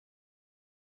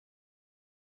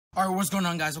Alright, what's going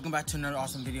on, guys? Welcome back to another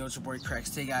awesome video. It's your boy Craig.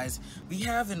 Today, guys, we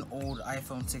have an old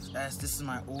iPhone 6s. This is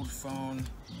my old phone.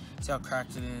 See how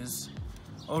cracked it is.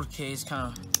 Old case,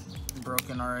 kind of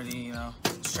broken already, you know.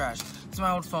 It's trash. It's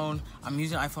my old phone. I'm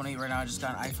using iPhone 8 right now. I just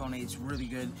got an iPhone 8. It's really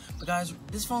good. But, guys,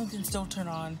 this phone can still turn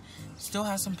on. Still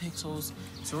has some pixels.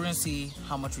 So, we're going to see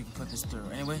how much we can put this through.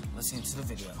 Anyway, let's get into the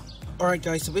video. Alright,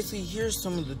 guys. So, basically, here's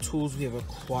some of the tools we have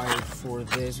acquired for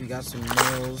this. We got some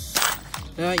nails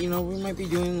that, you know, we might be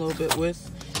doing a little bit with.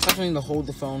 Something to hold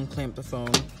the phone, clamp the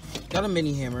phone. Got a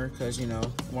mini hammer because, you know,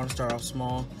 we want to start off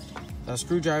small. A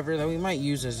screwdriver that we might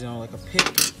use as, you know, like a pick.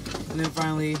 And then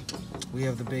finally, we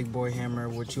have the big boy hammer,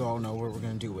 which you all know what we're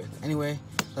going to do with. Anyway,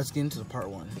 let's get into the part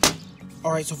one.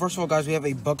 Alright, so first of all, guys, we have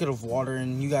a bucket of water,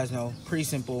 and you guys know, pretty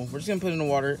simple. We're just going to put it in the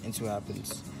water and see what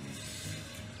happens.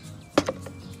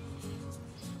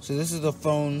 So this is the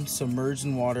phone submerged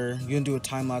in water. You're going to do a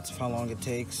time lapse of how long it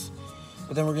takes.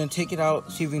 But then we're going to take it out,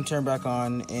 see if we can turn it back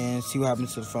on, and see what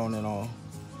happens to the phone and all.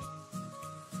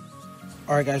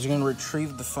 Alright, guys, we're going to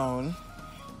retrieve the phone.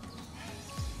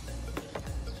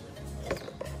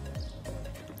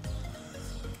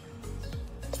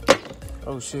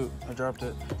 Oh, shoot, I dropped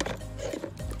it.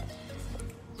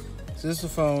 So this is the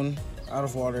phone, out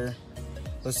of water.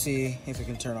 Let's see if it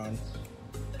can turn on.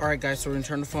 Alright, guys, so we're going to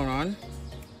turn the phone on.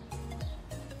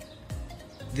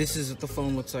 This is what the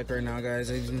phone looks like right now, guys.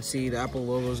 As you can see, the Apple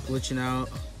logo is glitching out.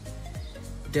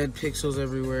 Dead pixels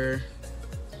everywhere.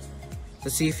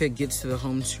 Let's see if it gets to the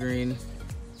home screen.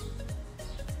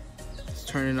 Let's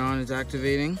turn it on, it's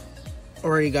activating.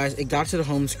 Alrighty, guys, it got to the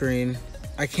home screen.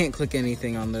 I can't click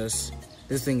anything on this.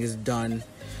 This thing is done.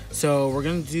 So we're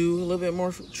gonna do a little bit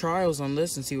more trials on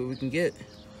this and see what we can get.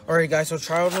 Alright, guys, so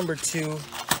trial number 2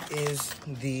 is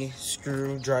the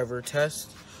screwdriver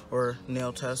test or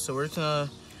nail test. So we're just gonna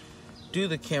do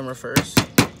the camera first.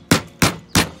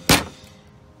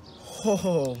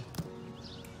 Oh,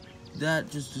 that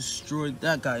just destroyed,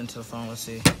 that got into the phone. Let's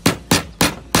see.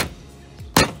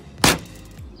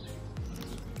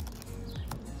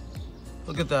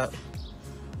 Look at that.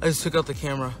 I just took out the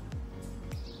camera.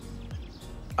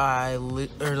 Or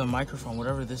the microphone,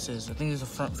 whatever this is. I think it's a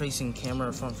front-facing camera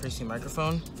or front-facing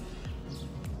microphone.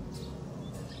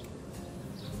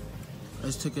 I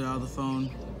just took it out of the phone.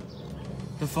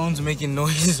 The phone's making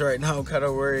noise right now. I'm kind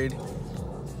of worried.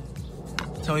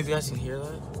 Tell me if you guys can hear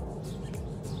that.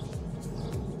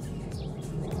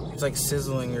 It's like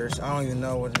sizzling, or I don't even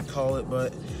know what to call it,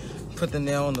 but put the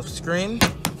nail on the screen.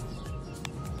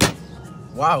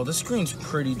 Wow, this screen's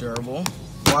pretty durable.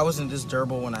 Why wasn't this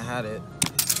durable when I had it?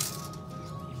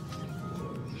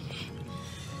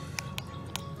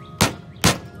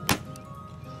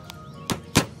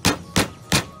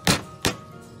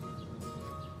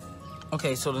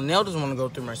 Okay, so the nail doesn't want to go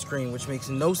through my screen, which makes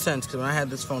no sense because when I had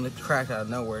this phone, it cracked out of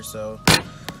nowhere, so.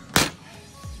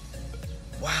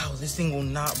 Wow, this thing will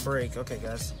not break. Okay,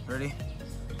 guys, ready?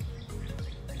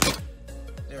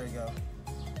 There we go.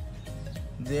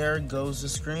 There goes the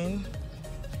screen.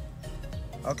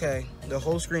 Okay, the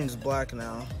whole screen is black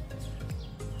now.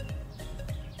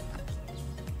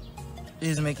 It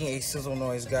is making a sizzle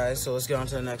noise, guys, so let's get on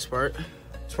to the next part.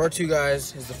 So part 2,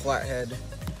 guys, is the flathead.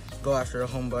 Go after the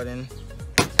home button.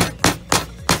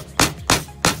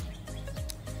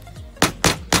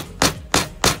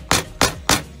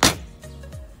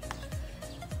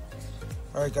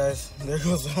 Alright, guys, there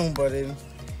goes the home button.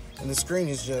 And the screen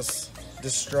is just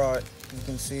distraught, you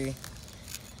can see.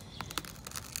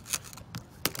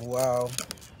 Wow.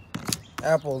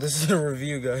 Apple, this is a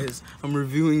review, guys. I'm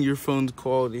reviewing your phone's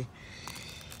quality.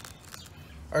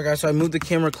 Alright, guys, so I moved the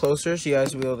camera closer so you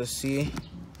guys will be able to see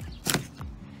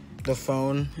the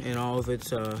phone and all of its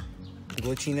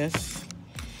glitchiness.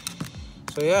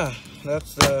 So yeah,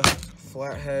 that's the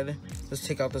flathead. Let's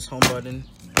take out this home button.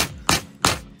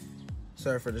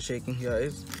 Sorry for the shaking,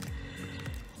 guys.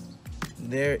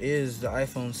 There is the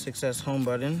iPhone 6s home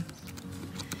button.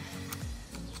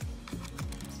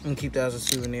 And keep that as a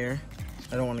souvenir.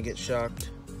 I don't want to get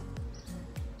shocked.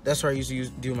 That's where I used to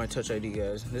do my Touch ID,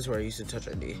 guys. This is where I used to Touch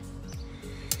ID.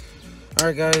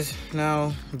 Alright, guys,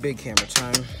 now big camera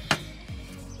time.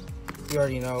 You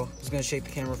already know, it's gonna shake the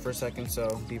camera for a second,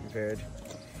 so be prepared.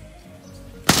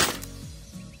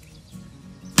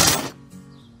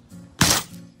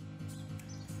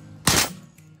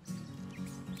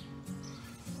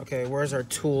 Okay, where's our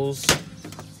tools?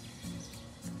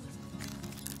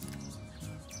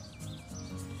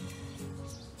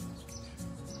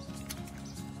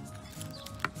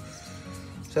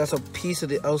 So that's a piece of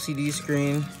the LCD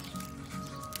screen.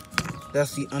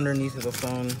 That's the underneath of the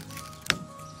phone.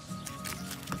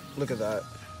 Look at that.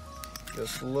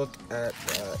 Just look at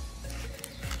that.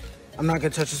 I'm not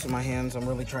gonna touch this with my hands. I'm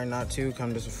really trying not to, 'cause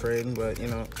I'm just afraid, but you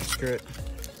know, screw it.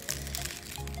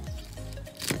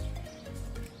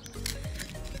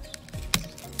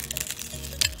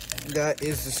 That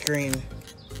is the screen.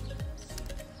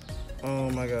 Oh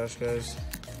my gosh, guys.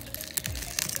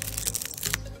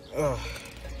 Oh.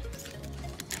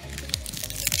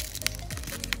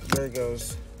 There it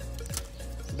goes.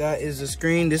 That is the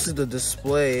screen. This is the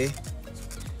display.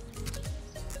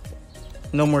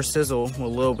 No more sizzle, a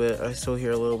little bit. I still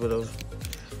hear a little bit of,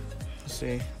 let's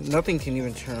see. Nothing can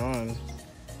even turn on.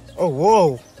 Oh,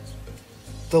 whoa.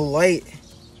 The light.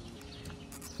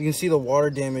 You can see the water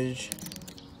damage.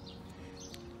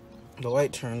 The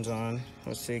light turns on.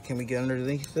 Let's see, can we get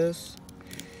underneath this?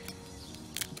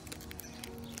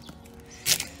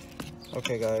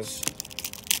 Okay, guys.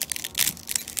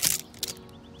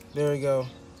 There we go.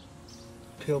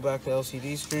 Peel back the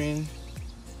LCD screen.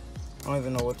 I don't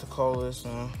even know what to call this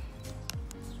now.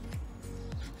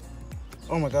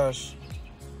 Oh my gosh.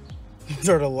 These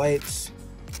are the lights.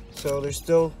 So there's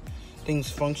still things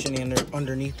functioning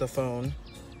underneath the phone.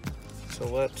 So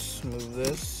let's move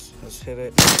this. Let's hit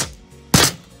it.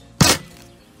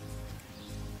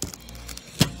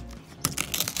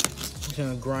 Just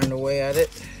gonna grind away at it.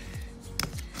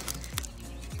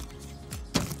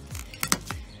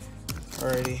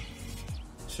 Alrighty.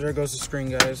 So there goes the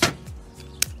screen, guys.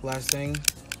 Last thing,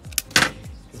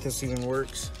 if this even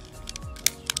works.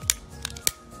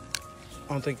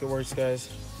 I don't think it works, guys.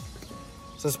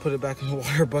 So let's put it back in the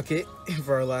water bucket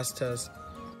for our last test.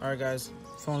 Alright, guys.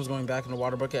 Phone's going back in the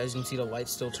water bucket. As you can see, the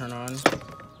lights still turn on.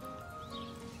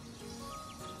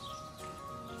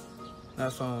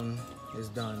 That phone is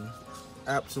done.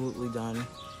 Absolutely done.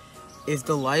 If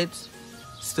the lights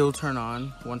still turn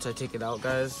on once I take it out,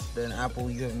 guys, then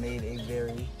Apple, you have made a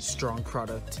very strong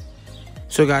product.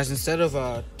 So guys, instead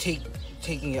of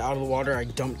taking it out of the water, I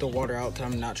dumped the water out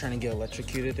because I'm not trying to get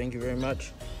electrocuted. Thank you very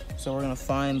much. So we're gonna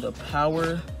find the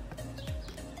power.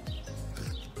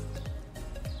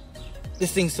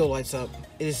 This thing still lights up.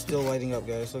 It is still lighting up,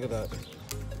 guys. Look at that.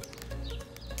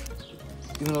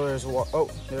 Even though there's water.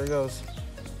 Oh, there it goes.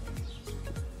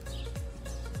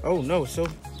 Oh no, so.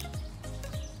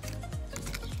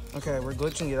 Okay, we're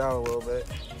glitching it out a little bit.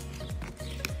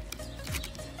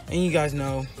 And you guys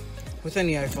know, with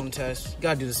any iPhone test, you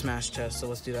gotta do the smash test, so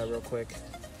let's do that real quick.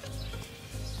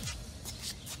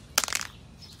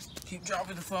 Keep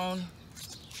dropping the phone.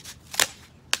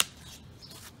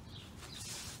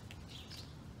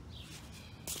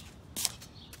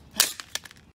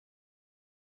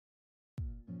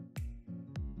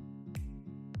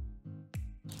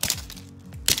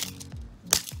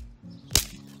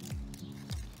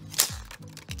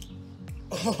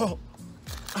 Oh,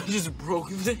 I just broke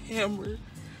the hammer.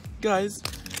 Guys,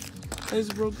 I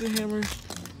just broke the hammer.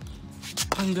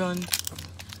 I'm done.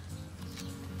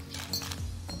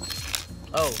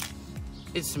 Oh,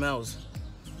 it smells.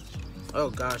 Oh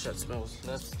gosh, that smells.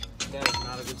 That is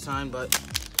not a good sign, but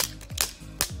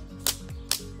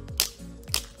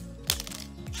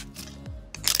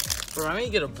bro, I need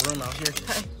to get a broom out here,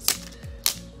 guys.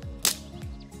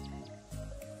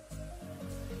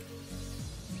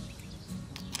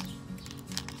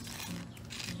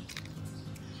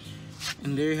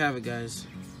 And there you have it, guys.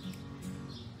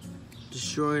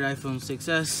 Destroyed iPhone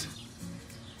 6s.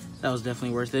 That was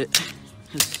definitely worth it.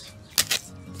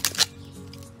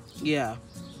 Yeah.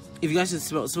 If you guys could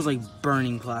smell, it smells like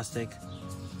burning plastic.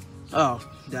 Oh,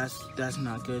 that's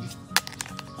not good.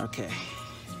 Okay.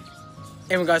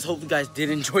 Anyway, guys, hope you guys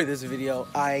did enjoy this video.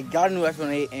 I got a new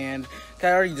iPhone 8 and I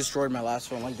already destroyed my last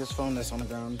phone, like this phone that's on the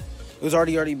ground. It was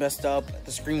already messed up.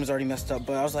 The screen was already messed up,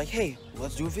 but I was like, hey,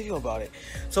 let's do a video about it.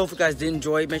 So if you guys did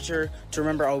enjoy, make sure to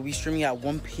remember I will be streaming at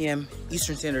 1 p.m.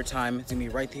 Eastern Standard Time. It's gonna be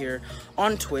right here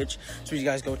on Twitch. So you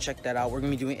guys go check that out. We're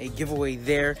gonna be doing a giveaway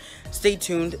there. Stay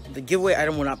tuned. The giveaway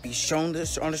item will not be shown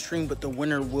on the stream, but the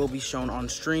winner will be shown on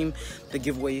stream. The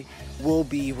giveaway will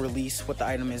be released what the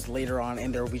item is later on,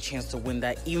 and there will be a chance to win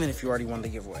that even if you already won the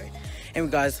giveaway. Anyway,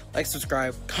 guys, like,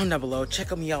 subscribe, comment down below.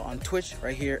 Check me out on Twitch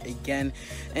right here again.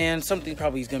 And something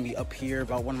probably is going to be up here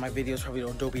about one of my videos, probably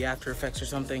Adobe After Effects or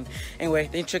something. Anyway,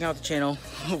 thanks for checking out the channel.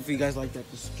 Hopefully you guys like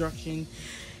that destruction.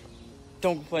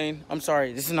 Don't complain. I'm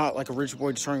sorry. This is not like a rich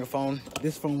boy destroying a phone.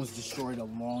 This phone was destroyed a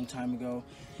long time ago.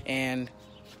 And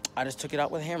I just took it out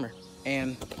with a hammer.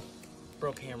 And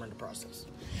broke a hammer in the process.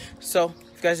 So,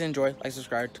 if you guys enjoy, like,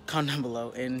 subscribe, comment down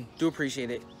below. And do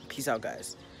appreciate it. Peace out,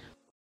 guys.